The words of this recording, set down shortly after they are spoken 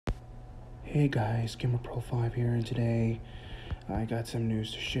Hey guys, GP5 here, and today I got some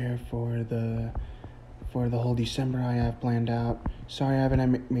news to share for the whole December I have planned out. Sorry I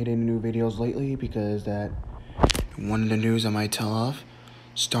haven't made any new videos lately because that one of the news I might tell off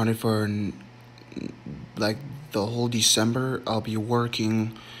started for like the whole December. I'll be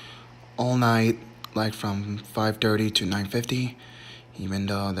working all night, like from 5:30 to 9:50.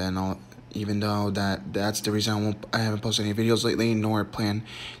 Even though that's the reason I haven't posted any videos lately, nor plan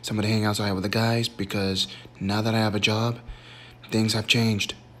some of the hangouts I have with the guys, because now that I have a job, things have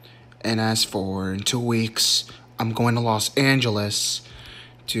changed. And as for in 2 weeks, I'm going to Los Angeles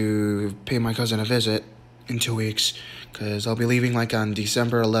to pay my cousin a visit in 2 weeks, because I'll be leaving like on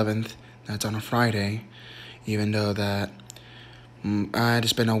December 11th. That's on a Friday, even though that I had to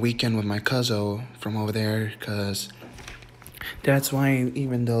spend a weekend with my cousin from over there, because that's why,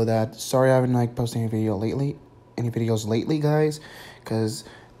 even though that, sorry I haven't like posted any videos lately, guys, because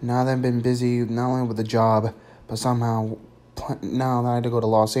now that I've been busy, not only with the job, but somehow, now that I had to go to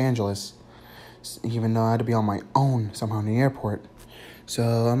Los Angeles, even though I had to be on my own somehow in the airport.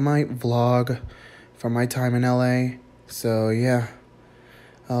 So I might vlog from my time in LA, so yeah,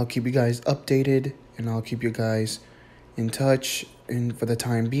 I'll keep you guys updated, and I'll keep you guys in touch, and for the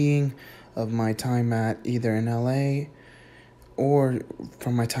time being, of my time at either in LA, or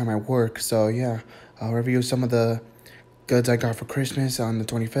from my time at work. So yeah, I'll review some of the goods I got for Christmas on the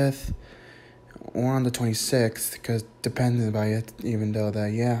 25th or on the 26th, because depending by it, even though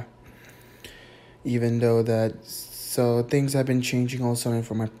that, so things have been changing also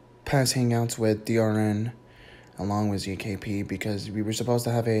for my past hangouts with DRN along with GKP, because we were supposed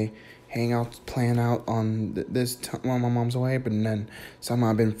to have a hangout plan out on this time while my mom's away, but then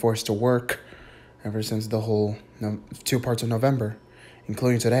somehow I've been forced to work ever since the whole 2 parts of November,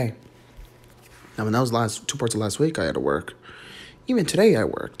 including today. Now, when that was 2 parts of last week, I had to work. Even today, I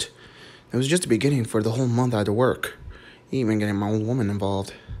worked. It was just the beginning. For the whole month, I had to work, even getting my own woman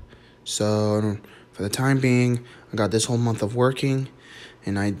involved. So, for the time being, I got this whole month of working,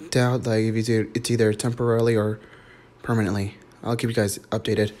 and I doubt that it's either temporarily or permanently. I'll keep you guys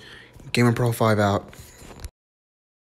updated. GP5 out.